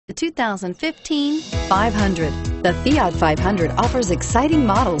The 2015 500. The Fiat 500 offers exciting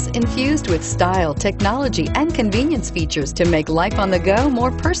models infused with style, technology, and convenience features to make life on the go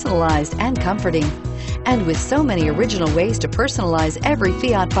more personalized and comforting. And with so many original ways to personalize every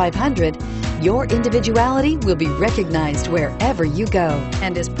Fiat 500, your individuality will be recognized wherever you go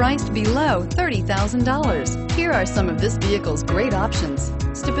and is priced below $30,000. Here are some of this vehicle's great options: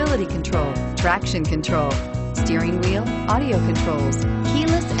 stability control, traction control, steering wheel audio controls,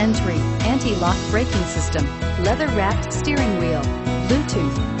 keyless entry, anti-lock braking system, leather-wrapped steering wheel,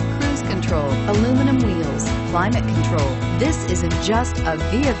 Bluetooth, cruise control, aluminum wheels, climate control. This isn't just a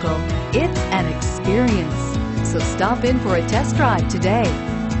vehicle, it's an experience. So stop in for a test drive today.